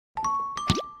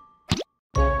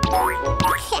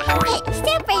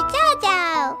Super Jojo!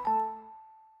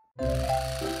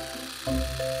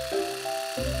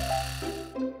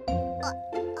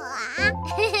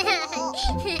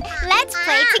 Let's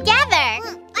play together!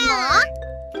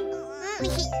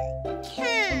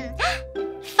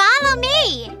 Follow me!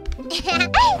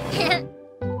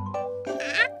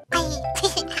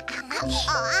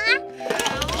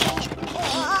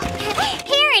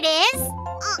 Here it is!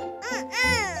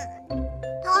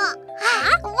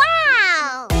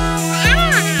 Wow!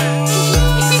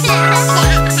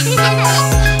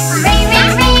 Ring,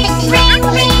 ring, ring, ring,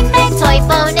 ring, the toy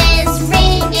phone is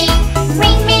ringing.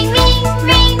 Ring, ring, ring,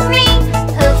 ring, ring,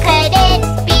 who could it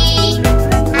be?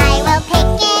 I will pick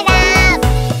it up.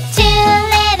 Two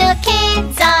little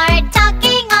kids are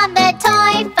talking on the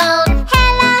toy phone.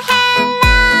 Hello,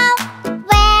 hello,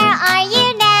 where are you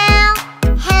now?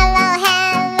 Hello,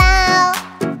 hello,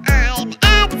 I'm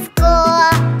at school.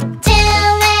 Two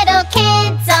little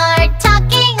kids are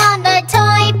talking on the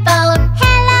toy phone.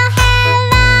 Hello,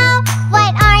 hello,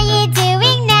 what are you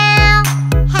doing now?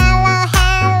 Hello,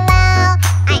 hello,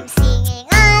 I'm singing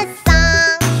a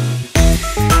song.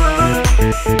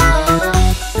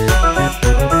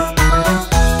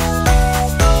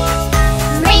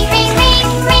 Ring, ring, ring,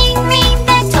 ring, ring,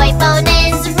 the toy phone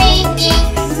is ringing.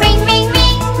 Ring, ring,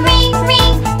 ring, ring,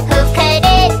 ring, who could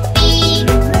it be?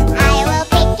 I will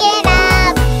pick it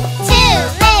up. Two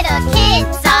little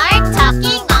kids are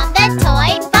talking on the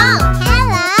toy phone.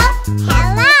 Hello,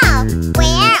 hello,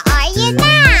 where are you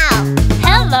now?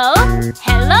 Hello,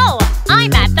 hello,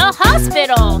 I'm at the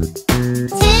hospital.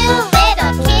 Two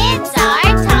little kids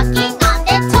are talking on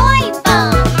the toy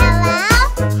phone. Hello,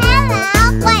 hello,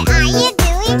 what are you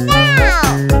doing now?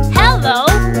 Hello,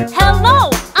 hello,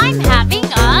 I'm having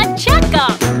a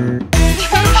checkup.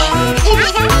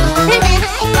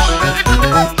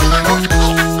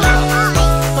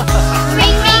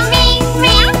 Ring, ring, ring,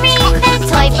 ring, ring, the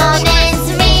toy phone is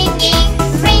ringing.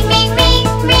 Ring, ring, ring,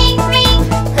 ring, ring,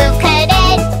 who could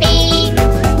it be?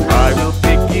 I will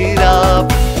pick it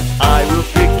up. I will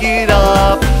pick it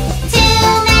up. Two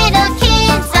little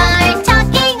kids are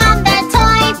talking on the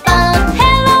toy phone.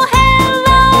 Hello,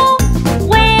 hello,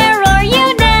 where are you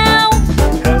now?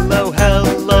 Hello,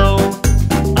 hello.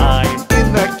 I'm in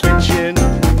the kitchen.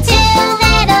 Two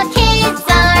little kids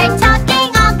are talking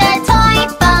on the toy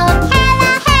phone.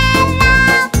 Hello, hello,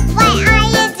 what are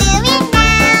you doing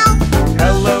now?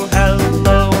 Hello,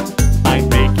 hello. I'm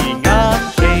baking a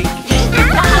cake.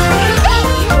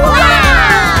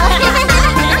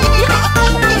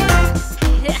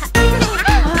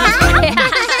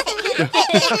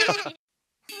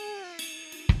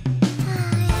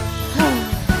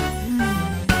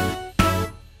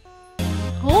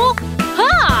 Oh,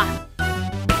 ha!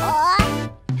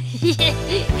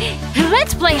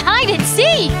 Let's play hide and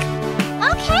seek.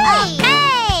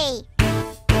 Okay.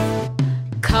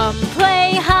 Come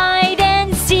play hide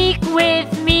and seek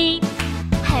with me.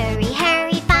 Hurry,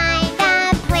 hurry, find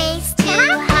a place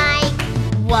to hide.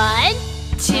 1,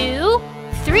 2,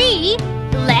 3,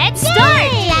 let's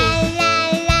start. La la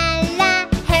la la,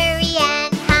 hurry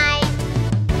and hide.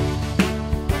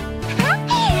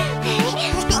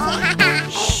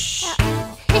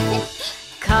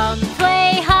 Come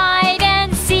play hide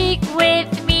and seek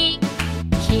with me.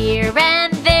 Here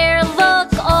and there,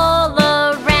 look all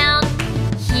around.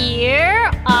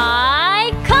 Here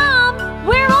I come.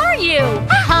 Where are you?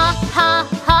 Ha ha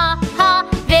ha ha,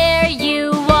 there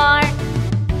you are.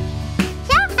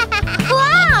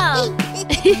 Wow!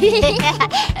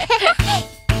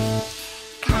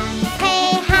 Come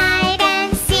play hide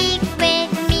and seek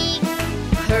with me.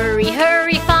 Hurry,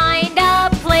 hurry, find a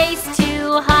place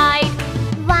to hide.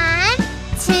 1,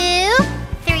 2,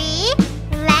 3,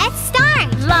 let's start.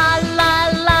 La la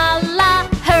la la,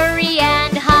 hurry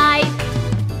and hide.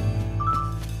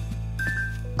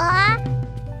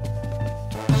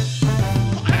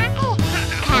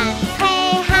 Come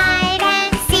play hide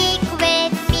and seek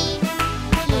with me.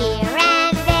 Here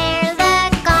and there,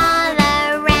 look all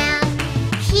around.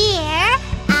 Here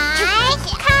I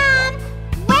come.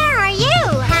 Where are you?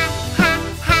 Ha ha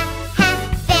ha ha,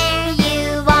 there you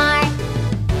are.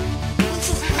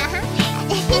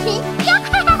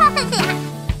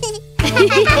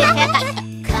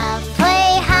 Come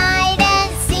play hide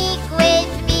and seek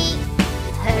with me.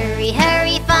 Hurry,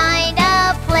 hurry, find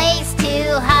a place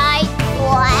to hide.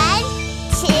 1,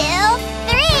 2,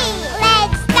 3,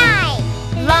 let's start.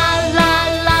 La la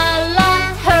la la,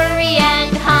 hurry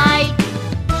and hide.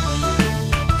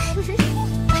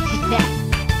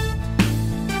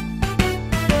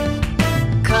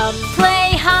 Come play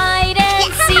hide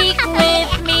and seek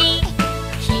with me.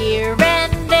 Here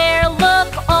and there,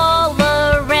 look all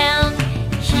around.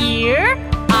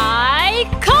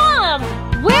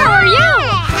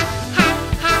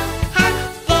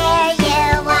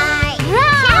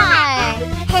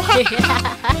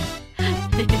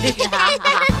 Time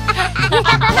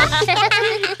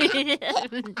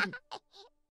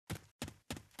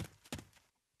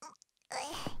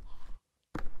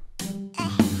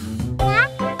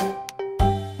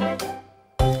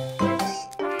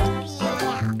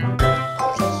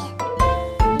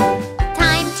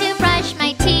to brush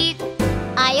my teeth.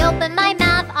 I open my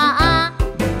mouth,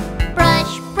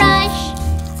 brush, brush.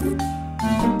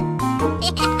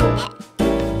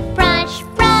 Brush,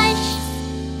 brush.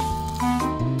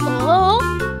 Oh.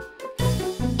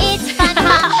 It's fun,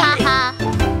 ha ha ha.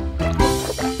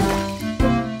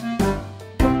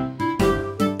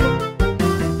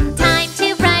 Time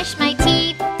to brush my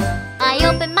teeth. I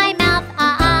open my mouth,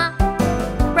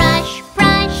 brush,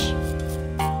 brush.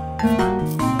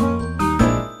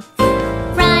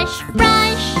 Brush,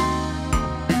 brush.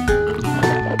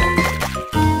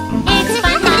 It's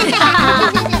fun, ha ha ha.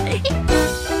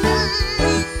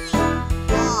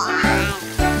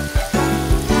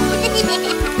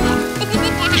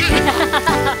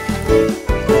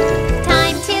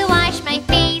 Time to wash my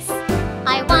face.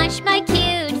 I wash my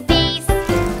cute face.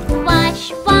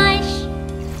 Wash, wash.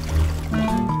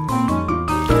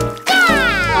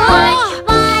 Wash,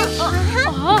 wash.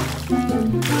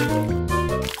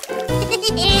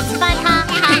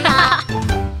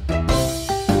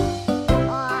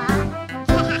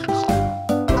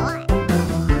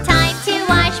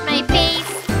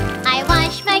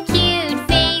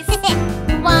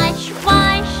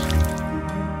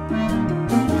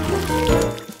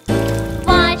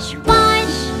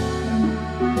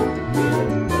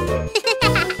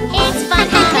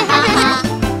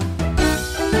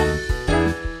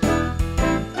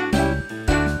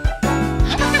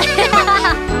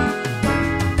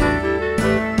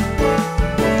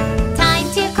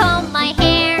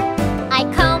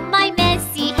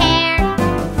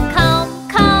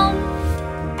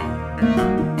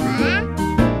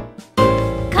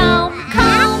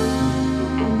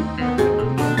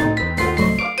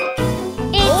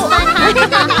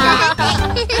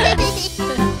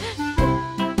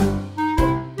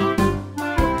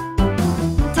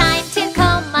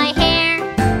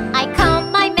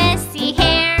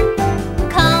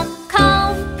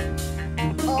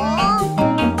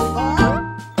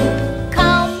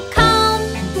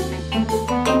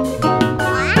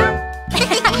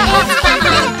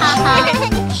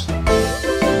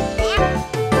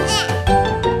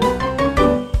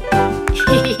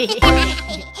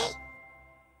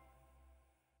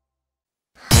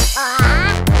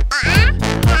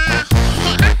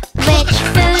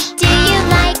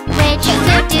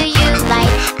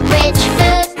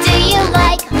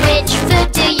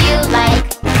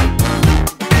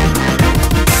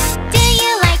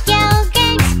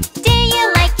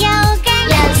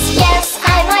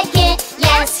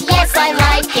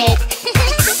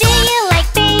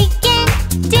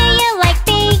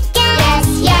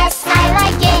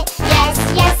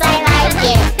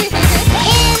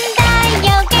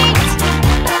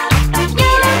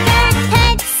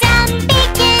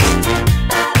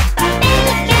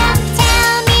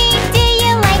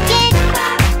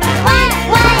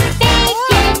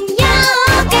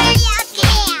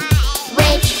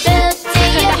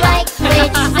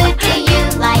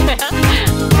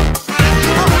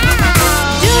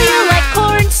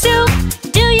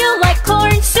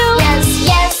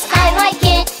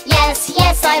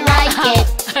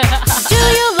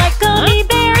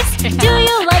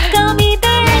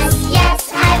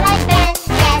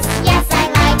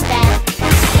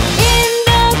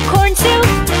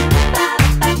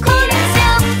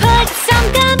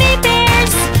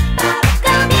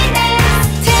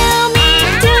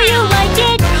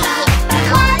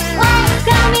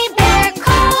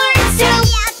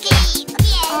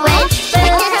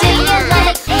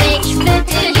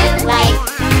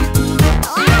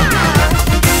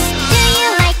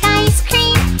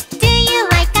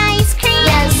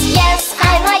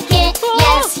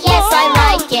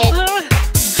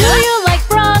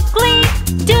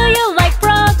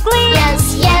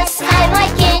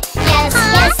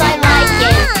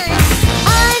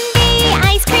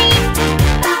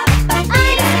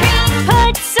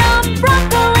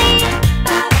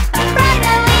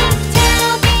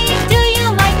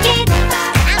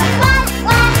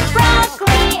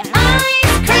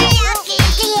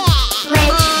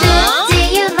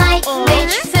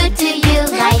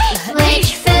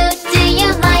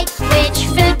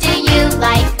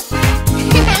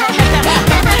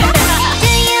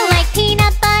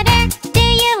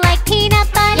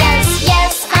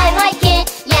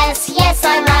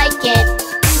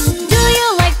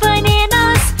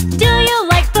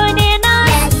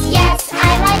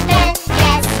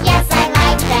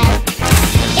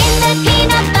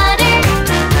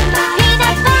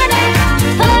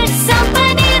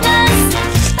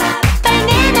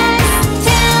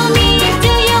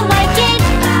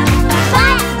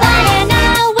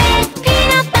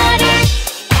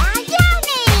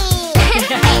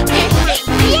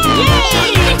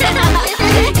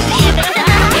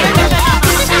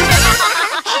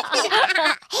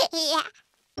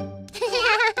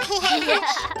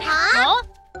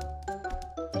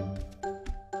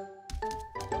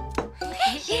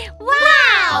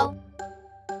 Wow!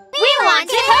 We want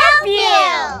to help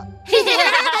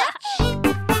you!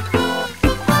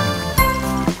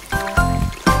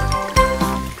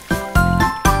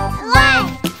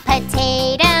 One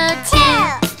potato, two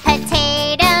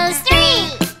potatoes, three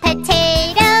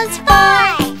potatoes, four,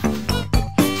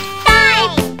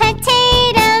 five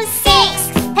potatoes, six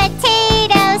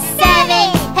potatoes, seven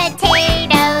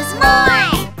potatoes more.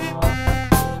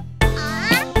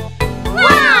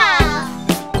 Wow!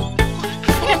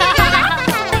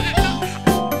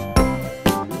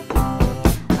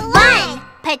 One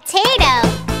potato,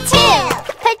 two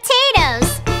potatoes,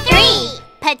 three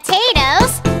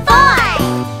potatoes, four,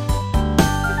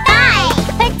 five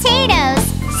potatoes,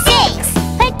 six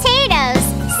potatoes,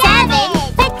 seven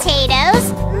potatoes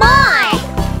more.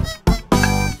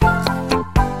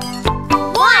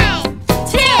 One,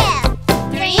 two,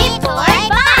 three, four,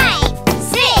 five,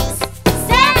 six,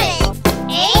 seven,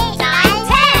 8, 9,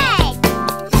 10.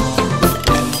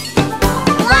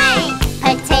 One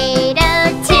potato,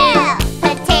 two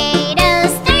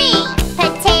potatoes, three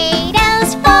potatoes,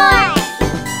 four,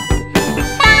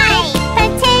 five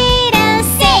potatoes,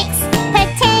 six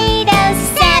potatoes,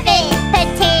 seven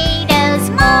potatoes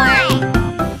more.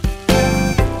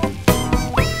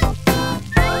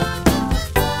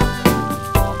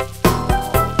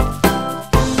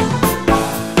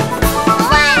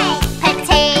 One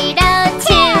potato,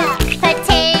 two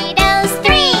potatoes,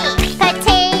 three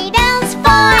potatoes,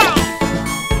 four,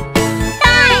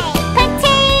 five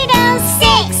potatoes,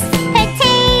 six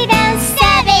potatoes,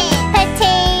 seven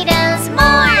potatoes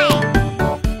more.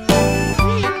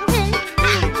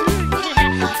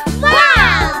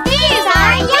 Wow, these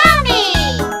are yummy!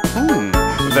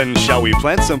 Then shall we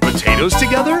plant some potatoes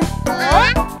together?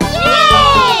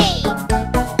 Yay!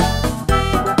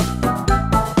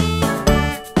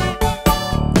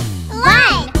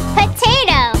 One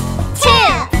potato,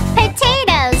 two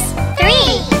potatoes,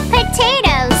 three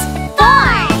potatoes,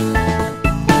 four,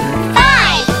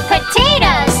 five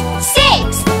potatoes,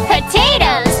 six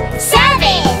potatoes,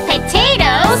 seven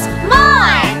potatoes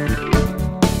more.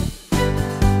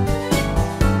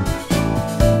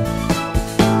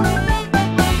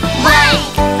 One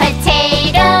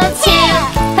potato, two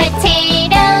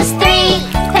potatoes, three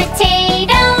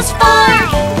potatoes, four,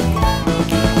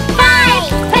 five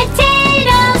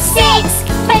potatoes, six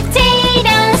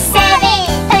potatoes, seven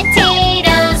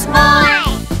potatoes more.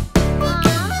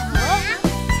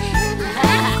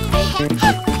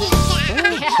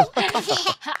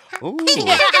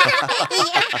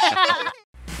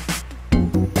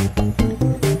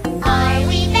 Are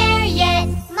we there yet,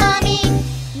 Mommy?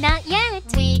 Not yet.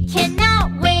 We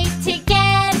cannot wait to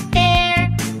get there.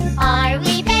 Are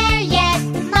we there yet,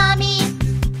 Mommy?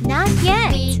 Not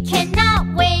yet. We cannot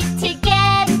wait to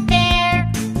get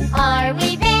there. Are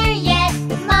we there yet,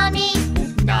 Mommy?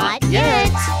 Not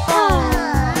yet.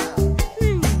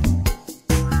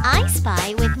 I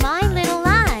spy with my little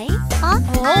eye.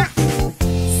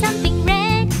 Something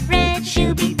red, red,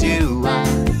 Shooby-doo-wah.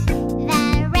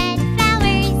 The red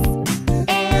flowers.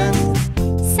 And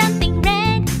something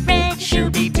red, red,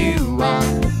 Shooby-doo-wah.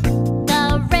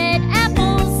 the red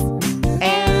apples.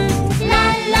 And La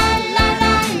la la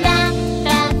la la.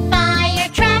 The fire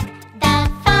truck, the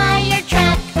fire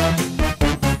truck.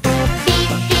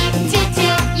 Beep beep toot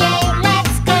toot, yay,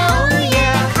 let's go. The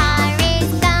car is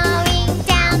going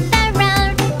down the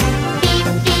road. Beep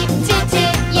beep toot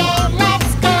toot, yay,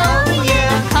 let's go. The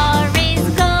car is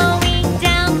going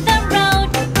down the road.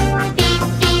 Beep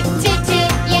beep toot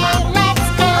toot, yay, let's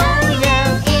go.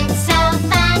 It's so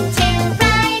fun to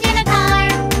ride in a car.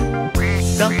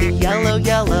 something yellow,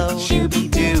 yellow.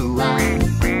 Shooby-doo-wah.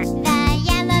 The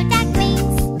yellow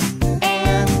ducklings.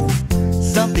 And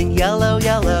something yellow,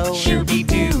 yellow.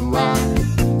 Shooby-doo-wah.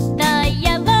 The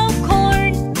yellow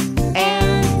corn.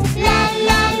 And La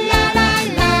la la la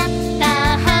la. The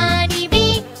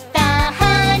honeybee, the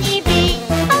honeybee.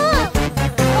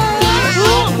 Beep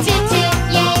beep toot toot,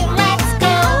 yay, let's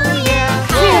go.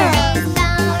 Car is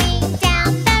going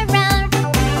down the road.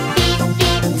 Beep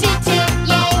beep toot toot,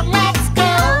 yay, let's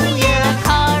go. The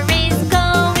car is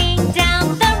going down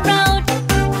the road.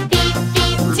 Beep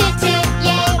beep toot toot,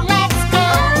 yay, let's go.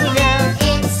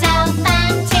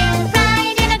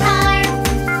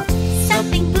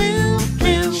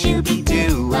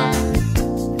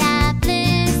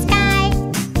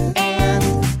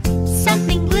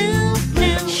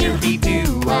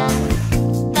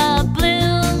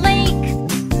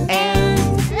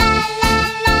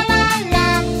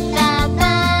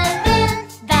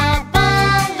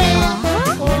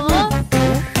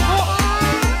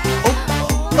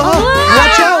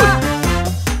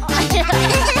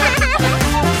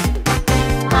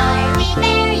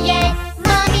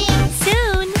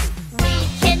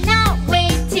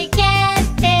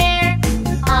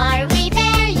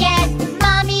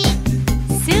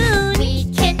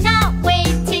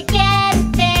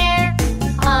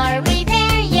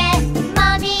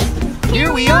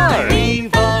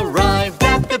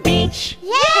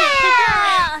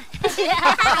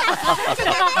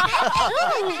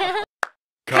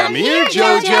 Come here,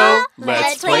 Jojo.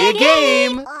 Let's play a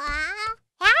game.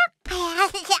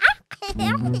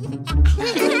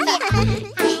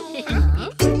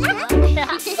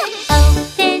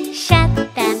 Open, shut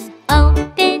them,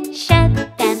 open, shut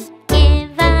them.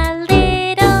 Give a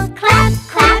little clap,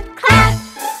 clap, clap.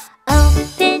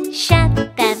 Open, shut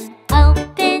them,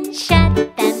 open, shut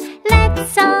them.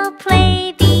 Let's all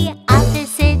play the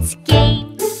opposites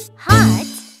game. Hot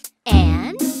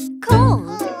and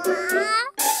cold.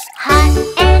 Hot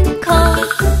and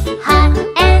cold, hot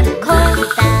and cold.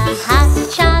 The hot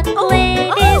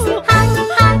chocolate is hot,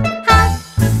 hot, hot.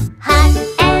 Hot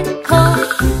and cold,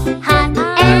 hot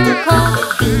and cold.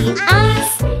 The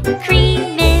ice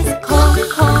cream is cold,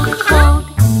 cold, cold.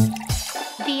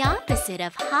 The opposite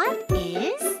of hot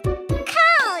is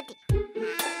Cold.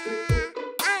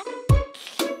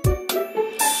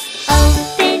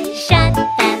 open, shut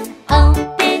them,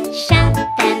 open, shut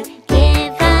them.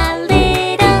 Give a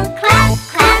little clap,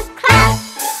 clap, clap.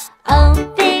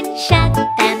 Open, shut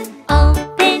them,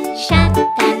 open, shut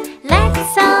them.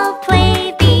 Let's all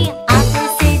play the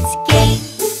opposites game.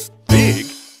 Big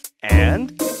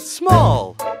and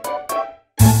small.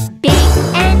 Big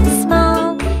and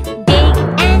small, big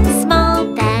and small.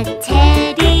 The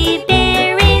teddy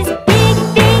bear is big,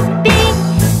 big, big.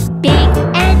 Big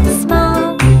and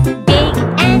small, big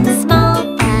and small.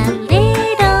 The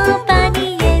little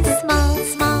bunny is small,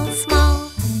 small, small.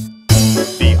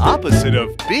 The opposite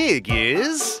of big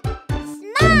is Small.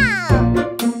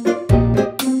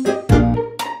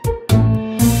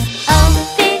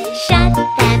 Open, shut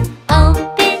them,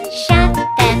 open, shut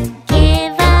them.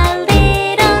 Give a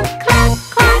little clap,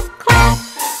 clap, clap.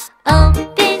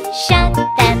 Open, shut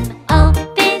them,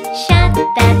 open, shut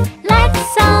them.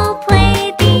 Let's all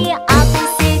play the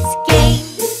opposites game.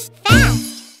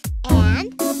 Fast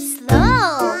and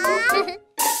slow.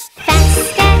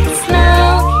 Fast and slow,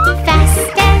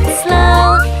 fast and slow.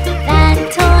 The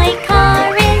toy car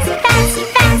is fast,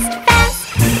 fast, fast.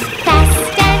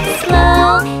 Fast and slow,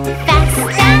 fast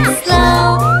and slow.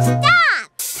 Stop.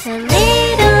 The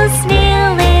little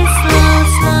snail is slow,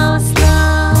 slow,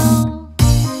 slow.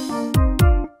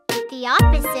 The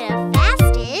opposite of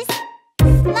fast is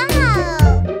slow.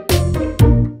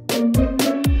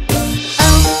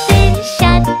 Open,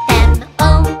 shut them,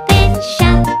 open,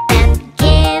 shut them.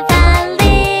 Give a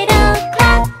little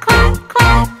clap, clap,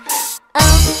 clap.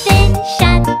 Open,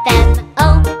 shut them,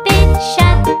 open,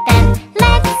 shut them.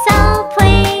 Let's all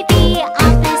play the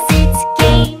opposites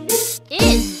game.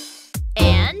 In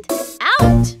and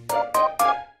out.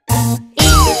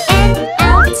 In and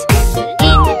out,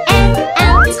 in and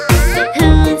out.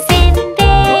 Who's in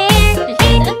there? In,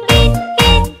 in, in.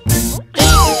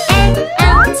 In and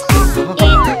out,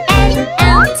 in and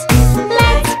out.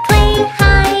 Let's play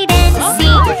hide and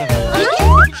seek.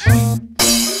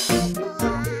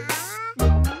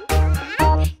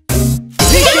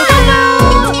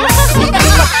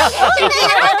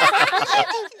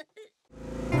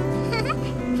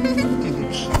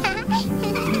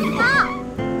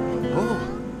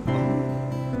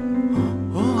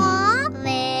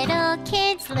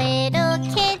 Little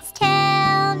kids,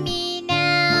 tell me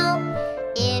now.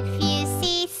 If you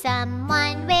see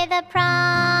someone with a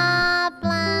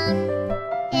problem,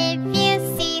 if you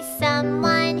see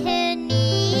someone who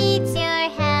needs your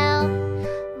help,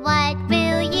 what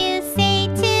will you say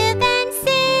to them?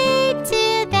 Say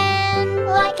to them,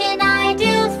 what can I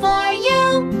do for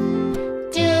you?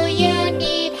 Do you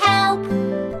need help?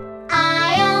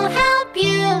 I'll help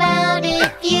you out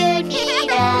if you need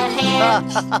a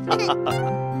hand.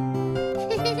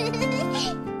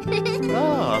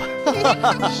 oh.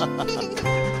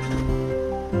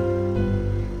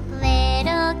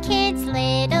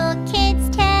 Little kids,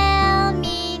 tell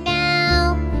me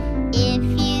now. If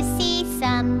you see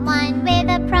someone with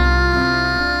a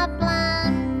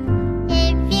problem,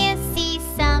 if you see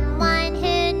someone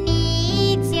who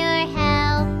needs your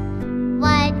help,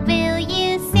 what will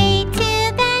you say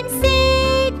to them?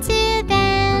 Say to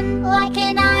them, what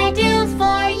can I do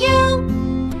for you?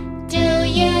 Do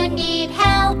you need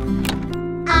help?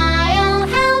 I'll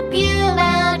help you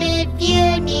out.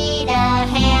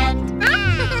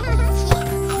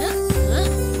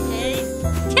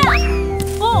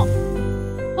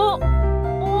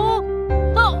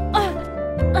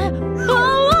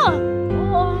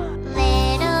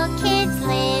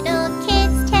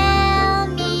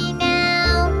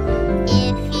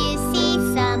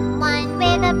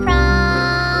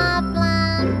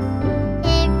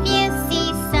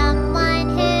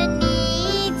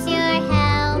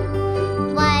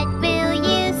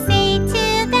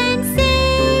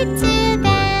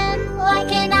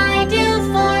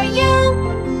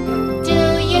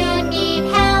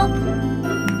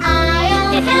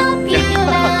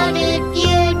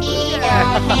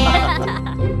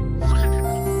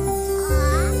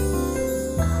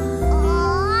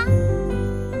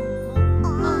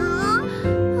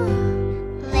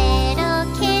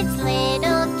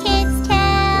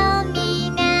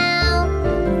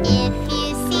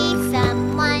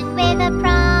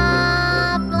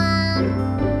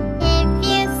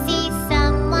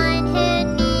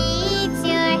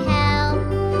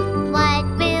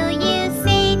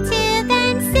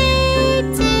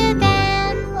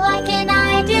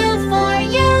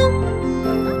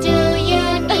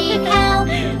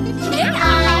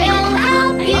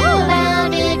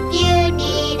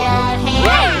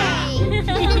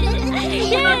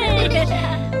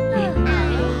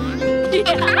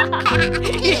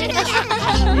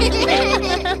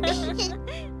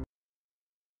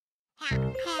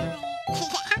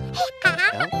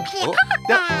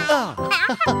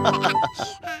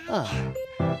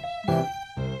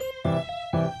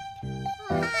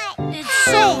 It's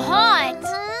so hot.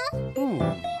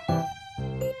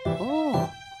 Oh,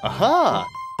 aha!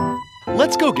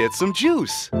 Let's go get some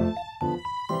juice.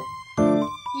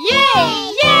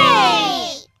 Yay!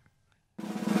 Yay!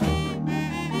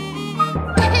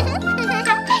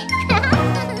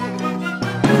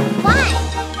 One,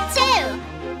 two,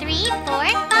 three, four,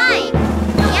 five.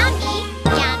 Yummy,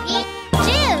 yummy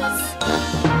juice.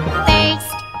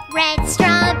 First, red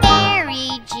strawberry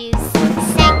juice.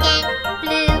 Second,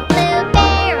 blue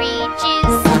blueberry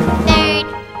juice. Third,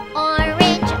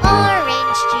 orange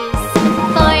juice.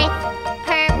 Fourth,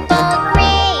 purple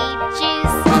grape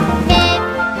juice. Fifth,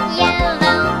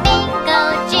 yellow mango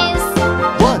juice.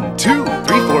 1, 2,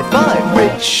 3, 4, 5.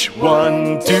 Which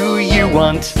one do you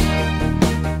want?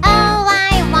 Oh,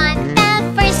 I want the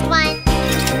first one.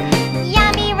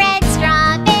 Yummy red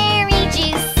strawberry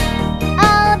juice.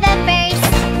 Oh, the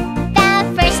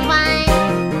first one.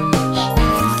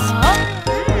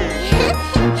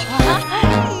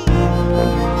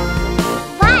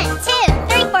 One, two,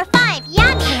 three, four, five.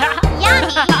 Yummy,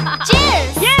 yummy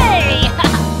juice. Yay!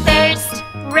 First,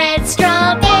 red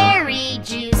strawberry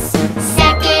juice.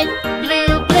 Second,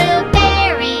 blue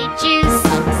blueberry juice.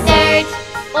 Third,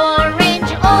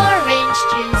 orange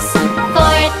juice.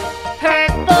 Fourth,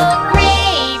 purple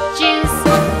grape juice.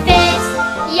 Fifth,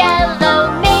 yellow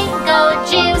mango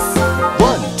juice.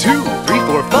 1, 2, 3,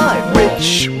 4, 5.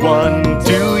 Which one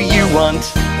do you want?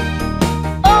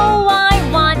 Oh, I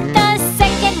want the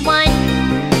second one.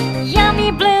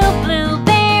 Yummy blue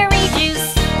blueberry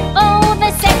juice. Oh,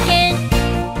 the second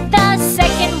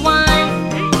one.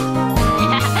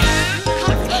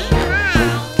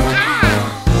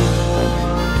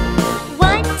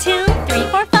 1, 2, 3,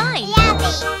 4, 5.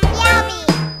 Yummy, yummy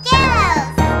juice.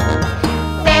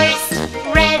 First,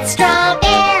 red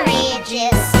strawberry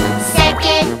juice.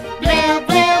 Second, blue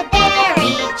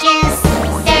blueberry juice.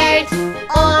 Third,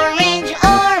 orange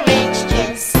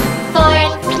juice.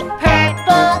 Fourth,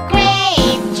 purple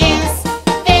grape juice.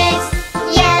 Fifth,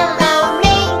 yellow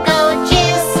mango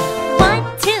juice. 1,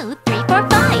 2, 3, 4,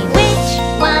 5. Which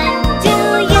one do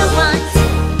you want?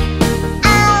 Oh,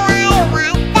 I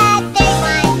want the third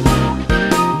one.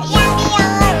 Yummy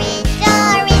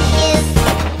orange juice.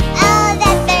 Oh,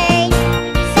 the third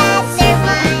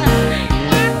one.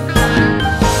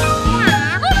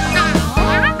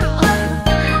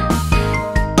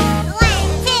 1,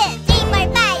 2, 3, 4,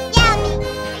 5. Yummy,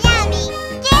 yummy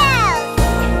juice.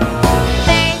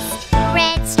 First,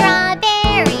 red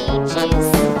strawberry juice.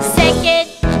 Second,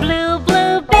 blue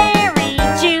blueberry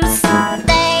juice.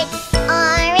 Third,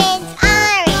 orange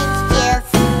juice.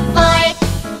 Fourth,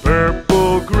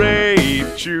 Purple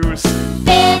grape juice.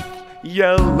 fifth.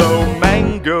 Yellow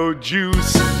mango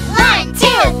juice. 1,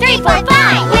 2, 3, 4,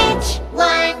 5. Which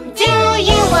one do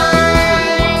you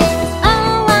want?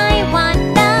 Oh, I want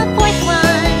the fourth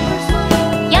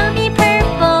one. Yummy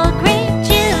purple grape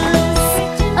juice.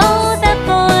 Oh, the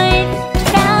fourth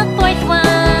one.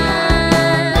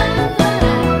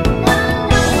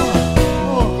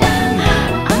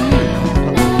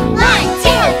 1, 2,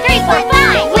 3, 4,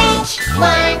 5. Which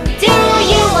one do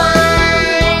you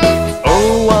want?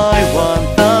 Oh, I want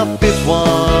the fifth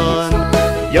one.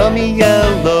 Yummy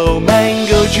yellow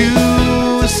mango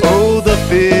juice. Oh, the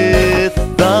fifth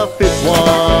one.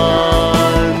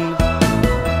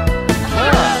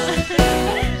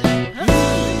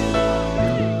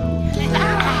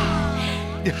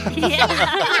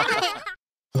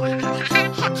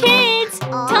 Kids,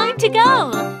 time to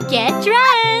go. Get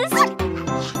dressed.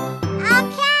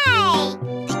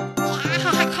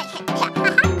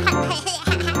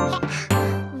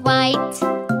 White,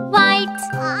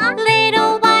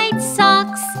 little white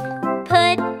socks.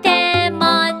 Put them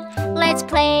on. Let's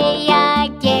play a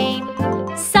game.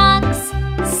 Socks,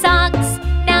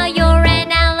 now you're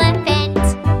an elephant.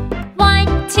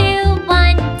 1, 2,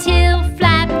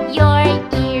 flap your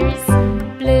ears.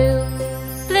 Blue,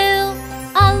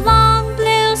 a long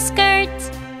blue skirt.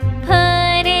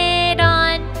 Put it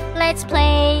on. Let's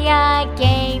play a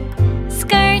game.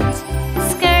 Skirt,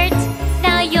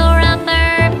 now you're a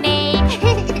mermaid.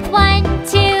 1,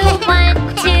 2,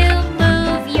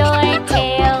 move your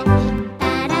tail.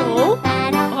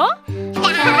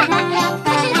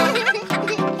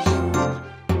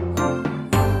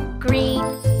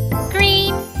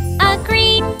 Green, a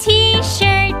green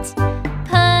t-shirt.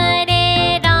 Put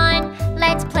it on.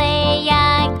 Let's play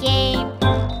a game.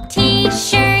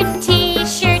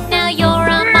 T-shirt, now you're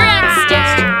a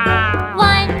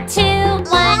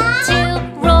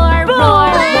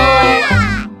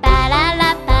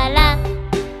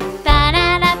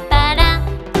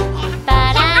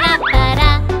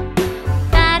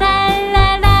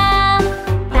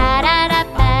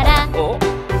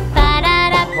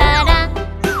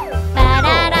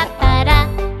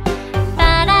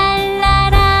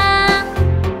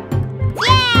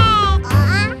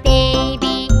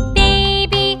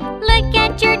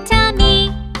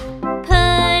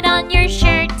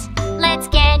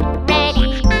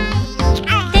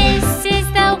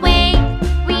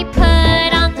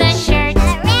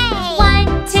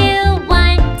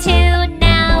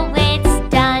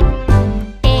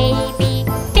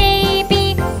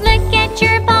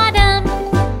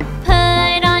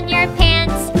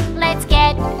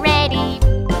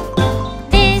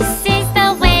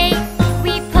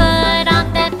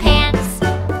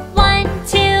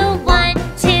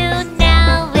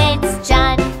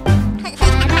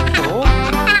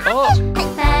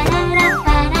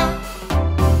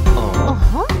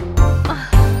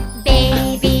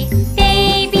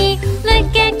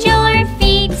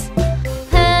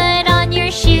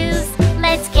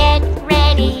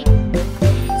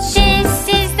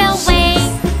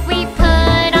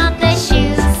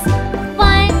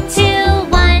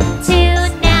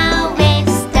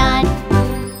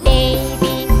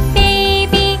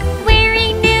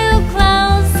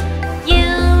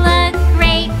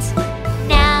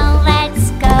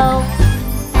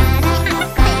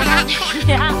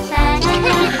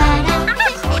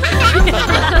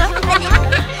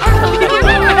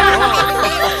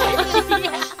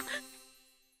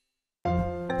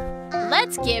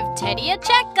give Teddy a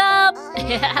checkup.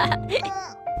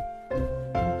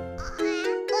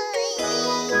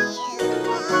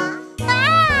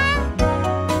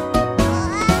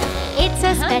 It's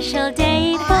a special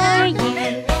day for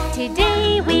you.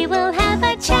 Today we will have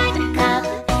a checkup.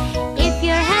 If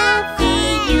you're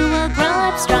healthy, you will grow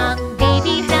up strong.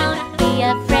 Baby, don't be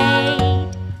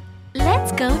afraid.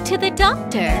 Let's go to the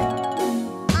doctor.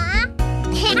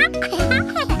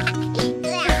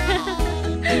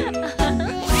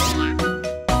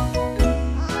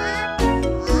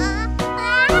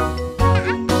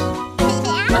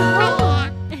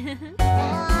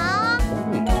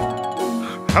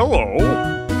 Hello.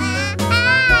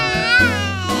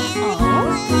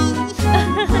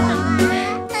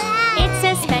 It's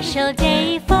a special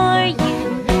day for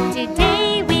you.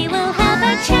 Today we will have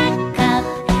a checkup.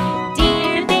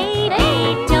 Dear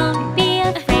baby, don't be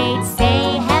afraid.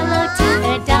 Say hello to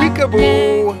the doctor.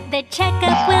 Peekaboo. The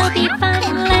checkup will be fun.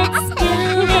 Let's do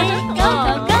it. Go,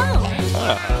 go, go.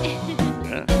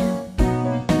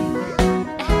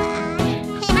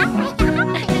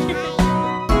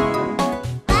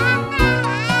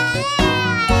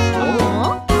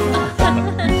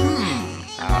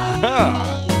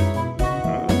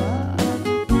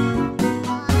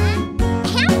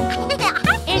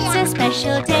 It's a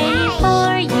special day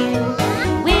for you.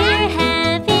 We're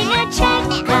having a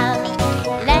checkup.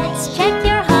 Let's check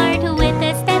your heart with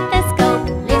a stethoscope.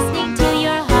 Listening to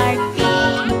your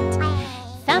heartbeat.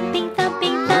 Thumping,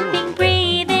 thumping, thumping,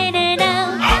 breathe in and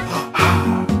out.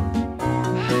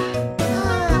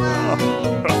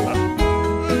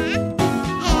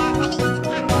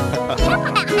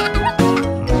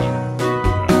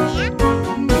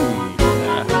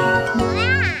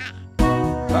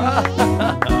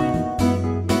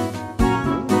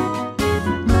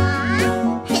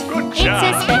 Good It's a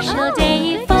job. special day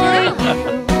for you.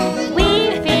 We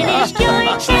finished your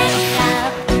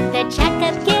checkup. The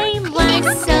checkup game was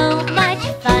so much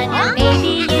fun.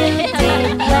 Baby, you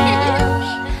did well.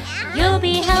 You'll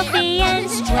be healthy and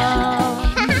strong.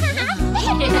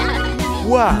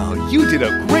 Wow, you did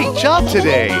a great job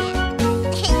today.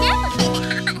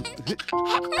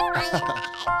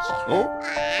 Oh.